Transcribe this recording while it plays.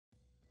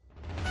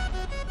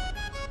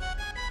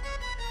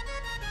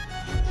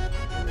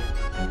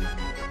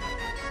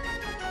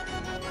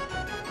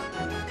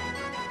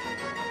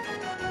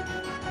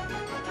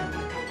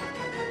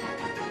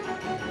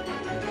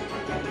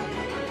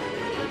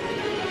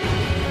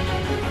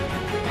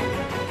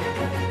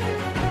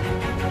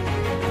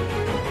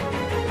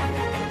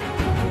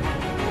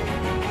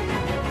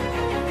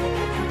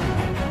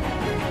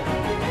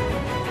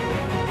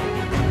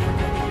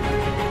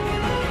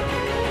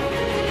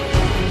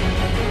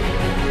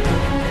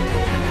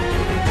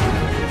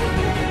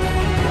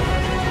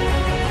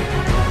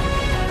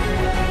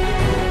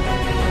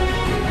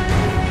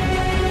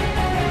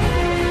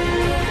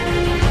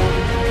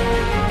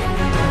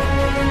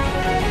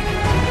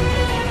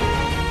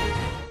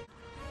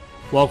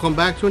Welcome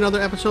back to another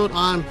episode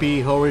on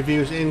B-Ho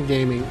Reviews in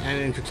Gaming and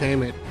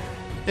Entertainment.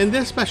 In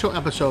this special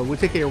episode, we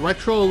take a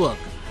retro look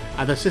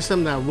at the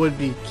system that would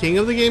be king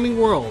of the gaming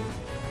world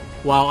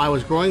while I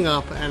was growing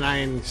up, and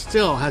I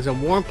still has a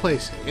warm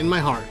place in my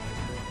heart,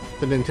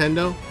 the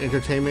Nintendo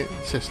Entertainment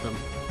System.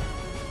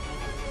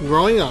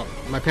 Growing up,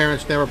 my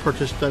parents never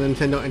purchased the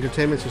Nintendo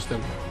Entertainment System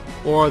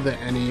or the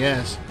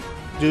NES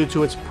due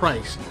to its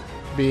price.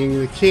 Being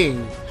the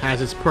king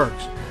has its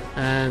perks,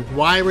 and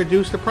why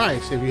reduce the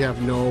price if you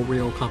have no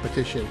real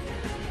competition?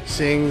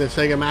 Seeing the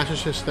Sega Master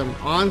System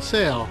on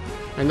sale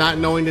and not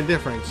knowing the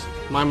difference,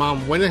 my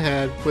mom went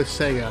ahead with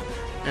Sega,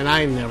 and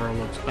I never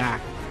looked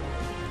back.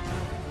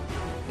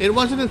 It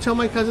wasn't until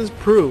my cousins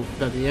proved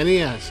that the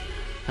NES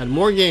had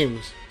more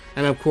games,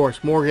 and of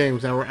course more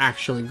games that were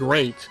actually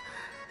great,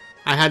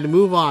 I had to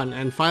move on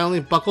and finally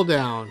buckle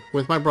down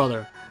with my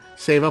brother,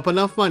 save up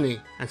enough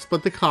money, and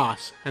split the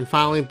costs, and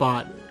finally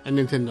bought a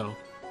Nintendo.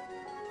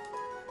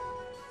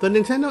 The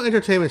Nintendo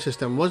Entertainment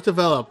System was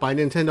developed by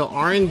Nintendo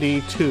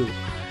R&D 2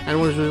 and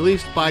was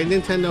released by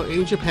Nintendo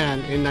in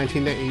Japan in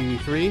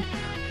 1983,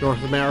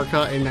 North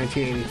America in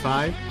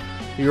 1985,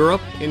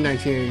 Europe in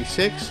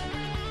 1986,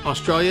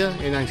 Australia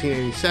in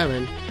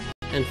 1987,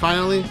 and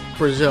finally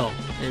Brazil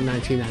in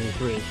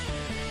 1993.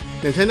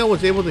 Nintendo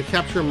was able to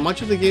capture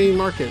much of the gaming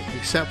market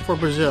except for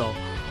Brazil,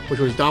 which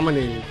was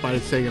dominated by the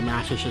Sega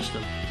Master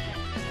System.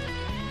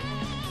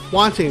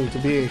 Wanting to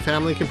be a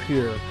family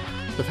computer,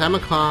 the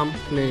Famicom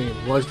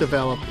name was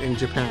developed in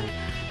Japan.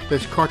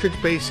 This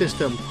cartridge-based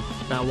system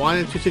that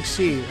wanted to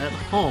succeed at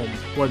home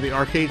where the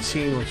arcade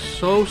scene was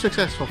so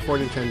successful for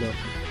Nintendo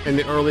in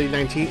the early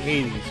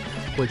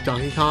 1980s with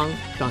Donkey Kong,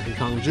 Donkey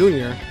Kong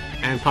Jr.,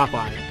 and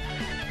Popeye.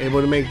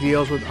 Able to make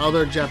deals with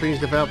other Japanese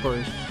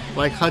developers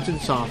like Hudson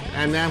Soft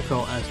and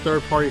Namco as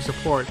third-party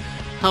support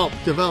helped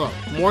develop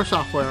more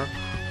software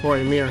for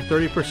a mere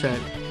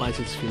 30%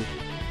 license fee.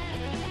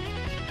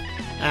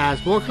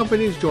 As more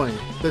companies joined,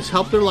 this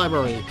helped their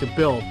library to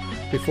build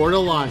before the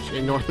launch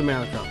in North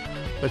America.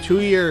 The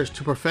 2 years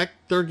to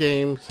perfect their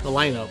games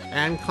lineup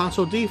and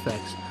console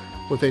defects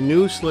with a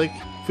new slick,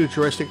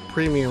 futuristic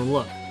premium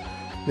look.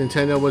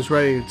 Nintendo was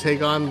ready to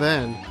take on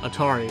then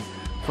Atari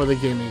for the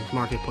gaming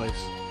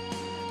marketplace.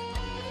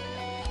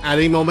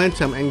 Adding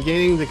momentum and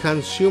gaining the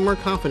consumer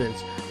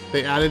confidence,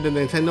 they added the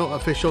Nintendo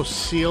official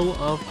seal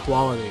of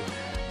quality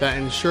that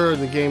ensured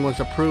the game was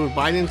approved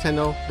by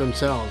Nintendo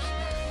themselves.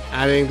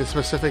 Adding the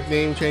specific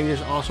name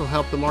changes also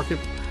helped to market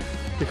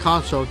the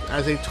console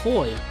as a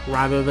toy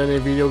rather than a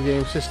video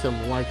game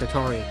system like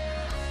Atari.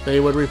 They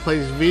would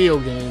replace video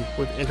game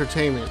with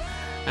entertainment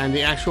and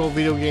the actual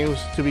video games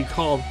to be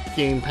called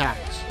game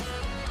packs.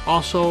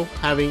 Also,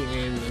 having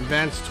an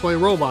advanced toy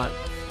robot,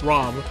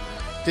 Rob,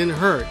 didn't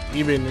hurt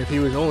even if he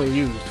was only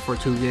used for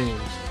 2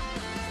 games.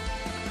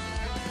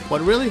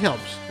 What really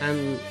helps,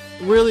 and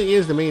really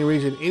is the main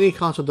reason any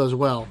console does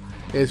well,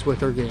 is with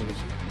their games.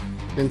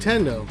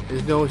 Nintendo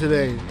is known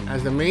today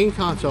as the main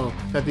console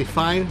that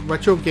defined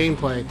retro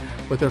gameplay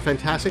with their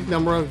fantastic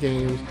number of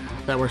games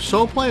that were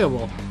so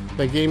playable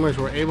that gamers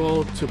were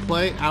able to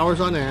play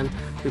hours on end,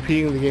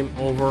 repeating the game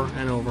over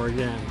and over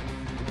again,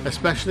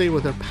 especially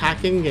with their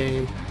pack-in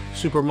game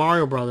Super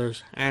Mario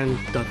Bros. And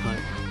Duck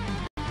Hunt.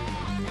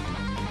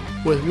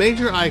 With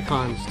major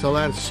icons to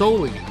land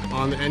solely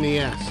on the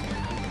NES,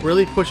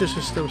 really pushes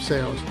system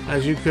sales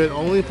as you could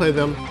only play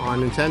them on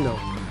Nintendo.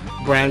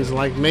 Brands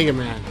like Mega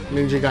Man,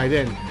 Ninja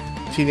Gaiden,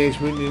 Teenage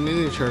Mutant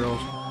Ninja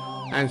Turtles,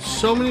 and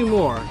so many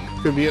more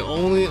could be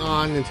only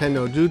on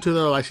Nintendo due to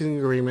their licensing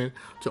agreement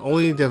to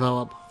only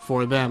develop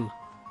for them.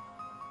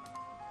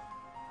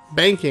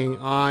 Banking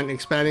on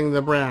expanding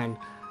the brand,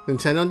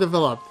 Nintendo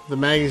developed the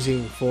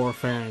magazine for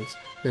fans,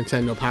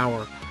 Nintendo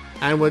Power,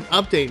 and would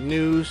update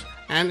news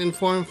and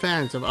inform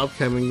fans of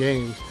upcoming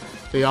games.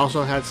 They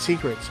also had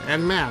secrets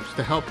and maps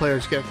to help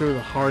players get through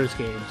the hardest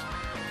games.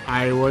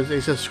 I was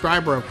a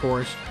subscriber, of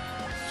course,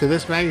 to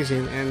this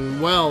magazine,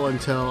 and well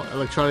until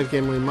Electronic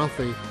Gaming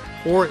Monthly,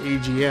 or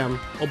EGM,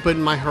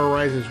 opened my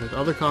horizons with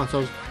other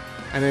consoles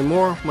and a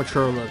more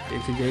mature look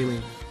into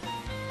gaming.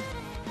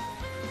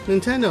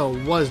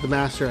 Nintendo was the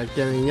master at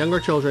getting younger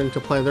children to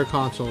play their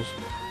consoles,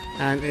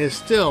 and is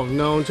still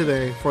known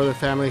today for their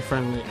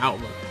family-friendly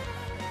outlook.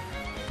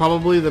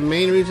 Probably the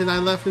main reason I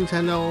left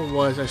Nintendo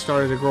was I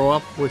started to grow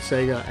up with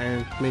Sega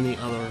and many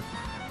other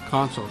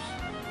consoles.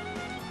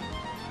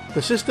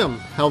 The system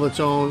held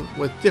its own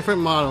with different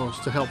models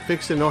to help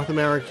fix the North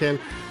American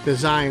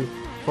design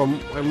for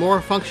a more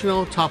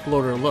functional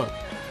top-loader look,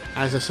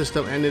 as the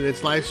system ended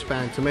its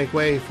lifespan to make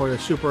way for the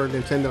Super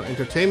Nintendo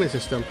Entertainment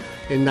System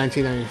in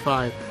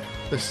 1995.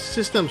 The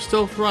system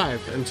still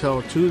thrived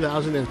until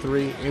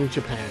 2003 in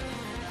Japan.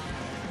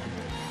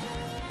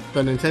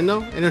 The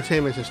Nintendo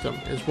Entertainment System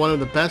is one of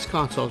the best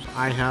consoles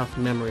I have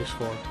memories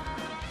for.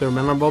 Their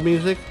memorable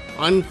music,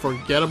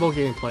 unforgettable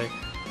gameplay,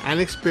 and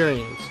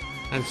experience,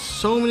 and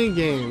so many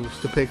games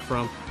to pick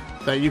from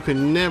that you could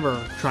never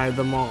try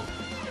them all.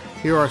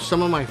 Here are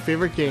some of my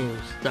favorite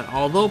games that,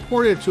 although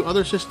ported to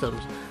other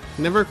systems,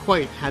 never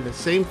quite had the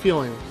same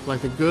feeling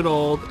like the good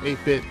old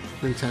 8-bit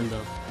Nintendo.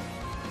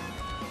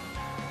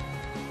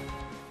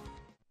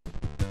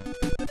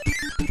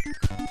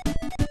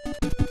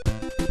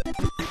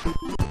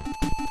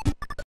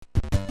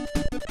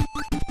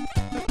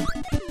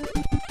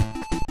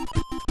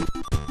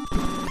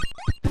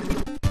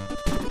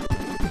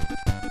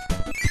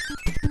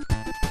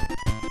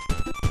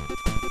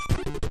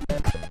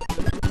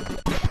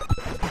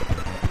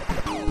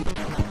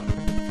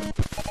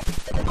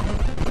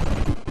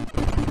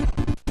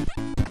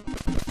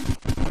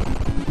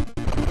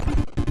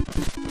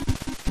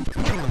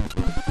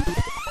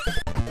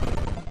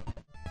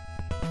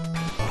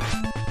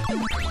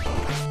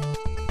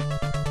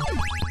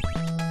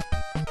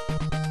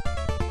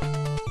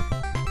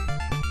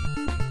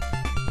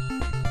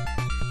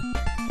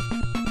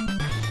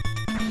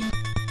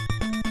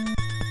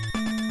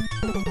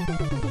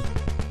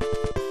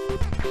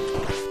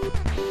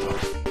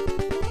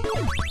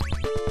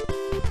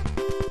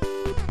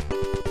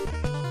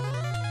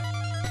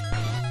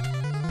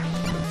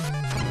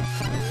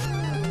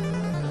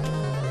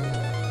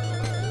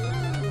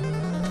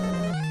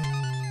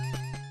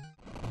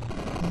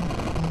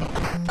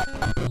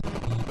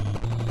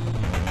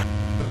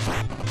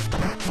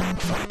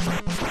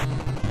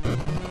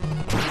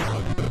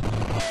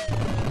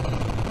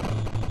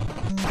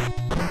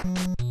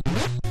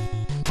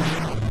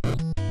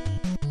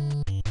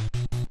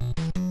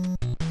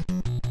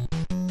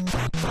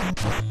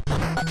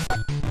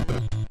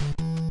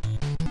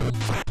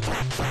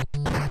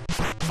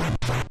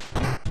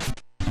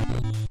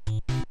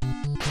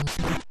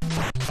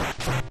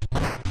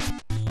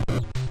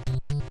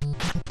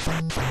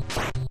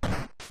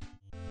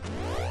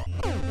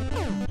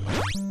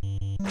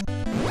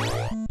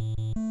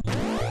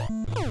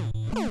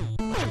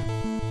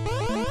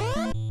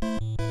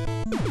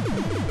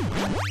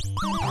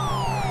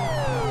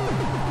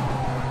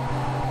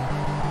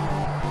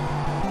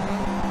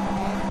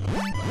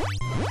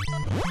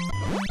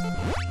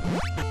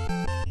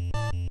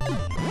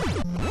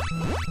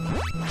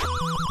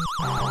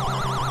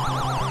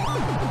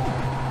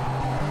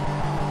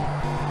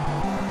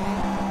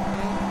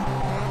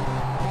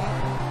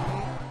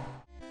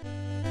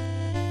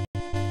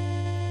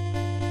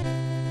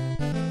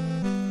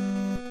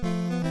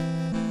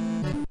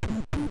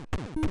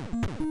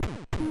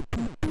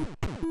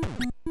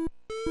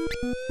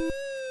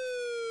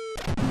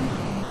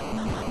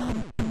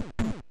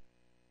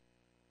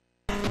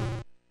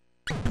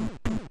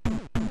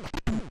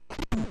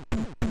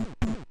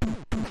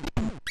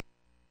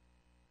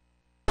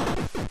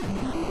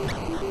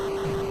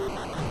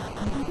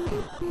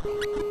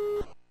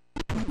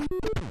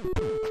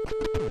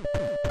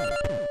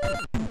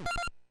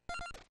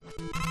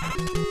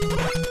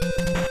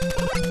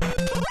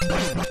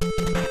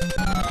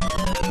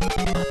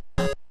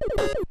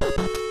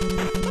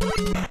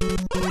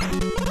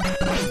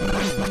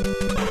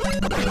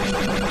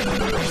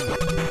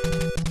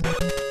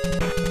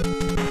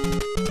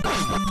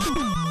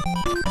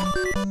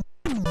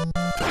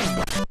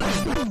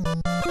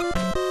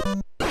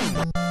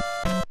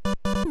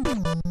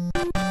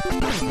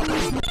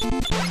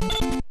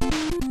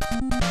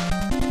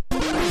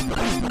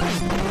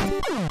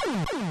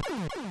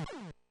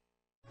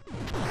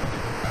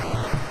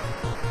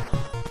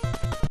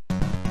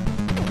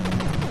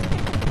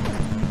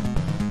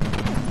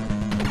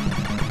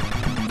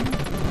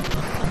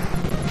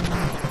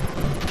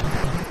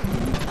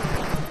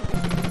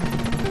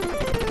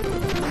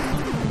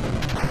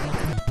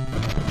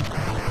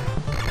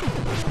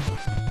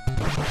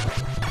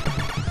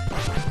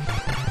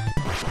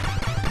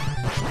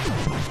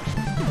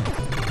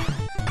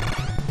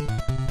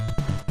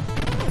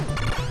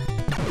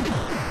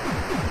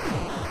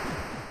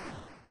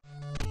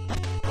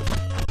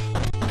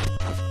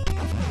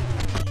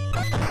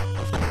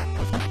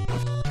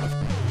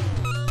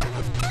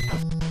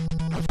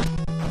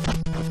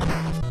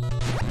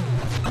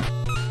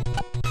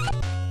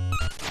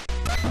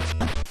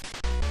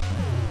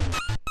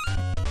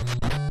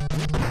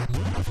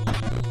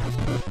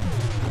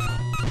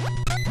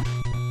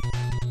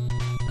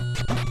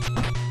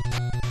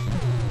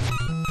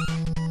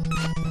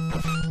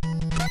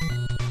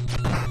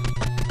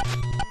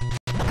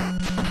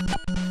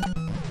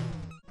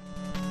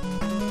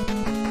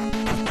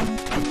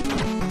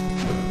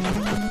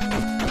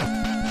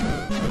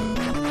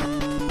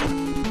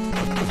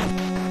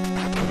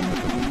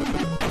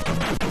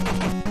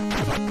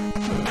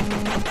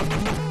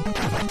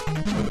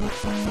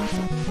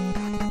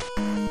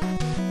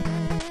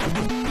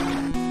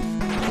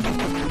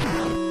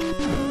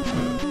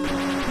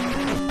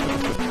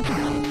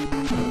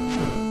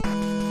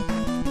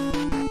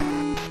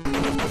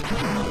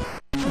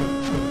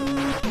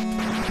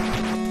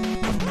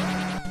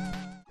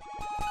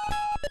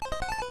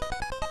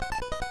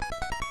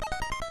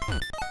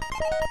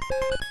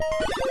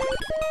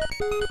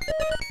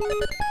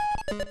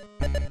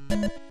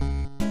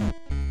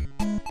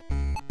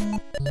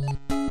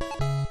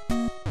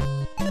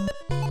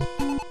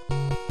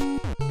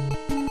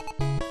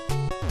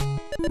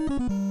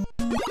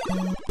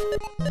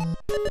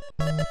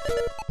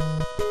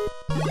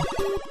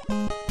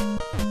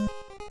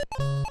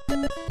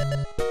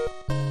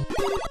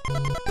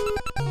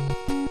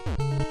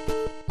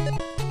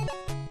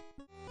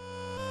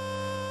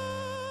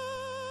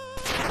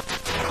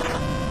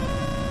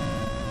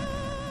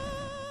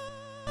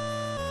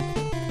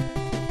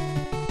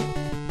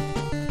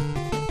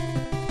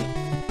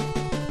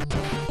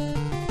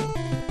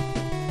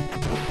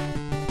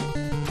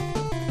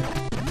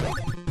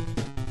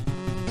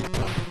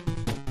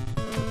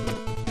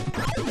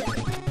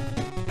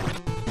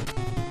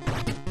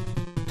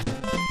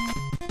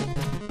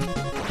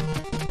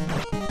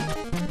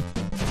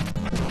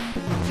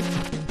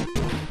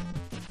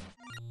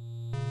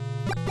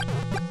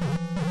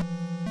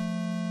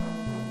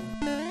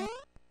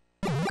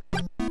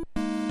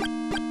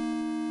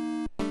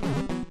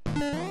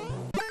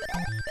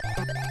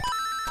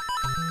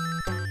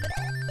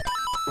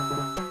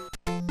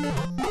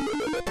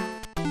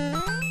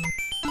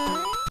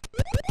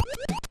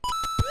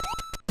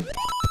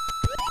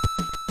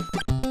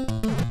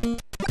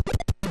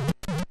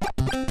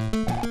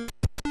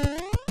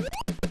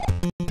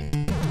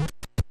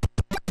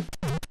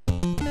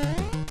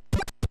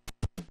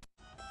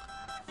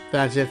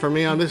 That's it for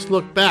me on this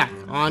look back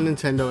on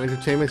Nintendo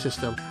Entertainment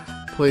System.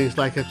 Please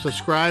like and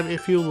subscribe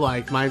if you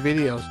like my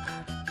videos.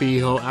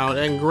 Beho out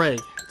and Greg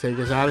take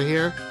us out of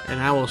here,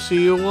 and I will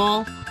see you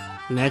all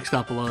next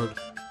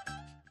upload.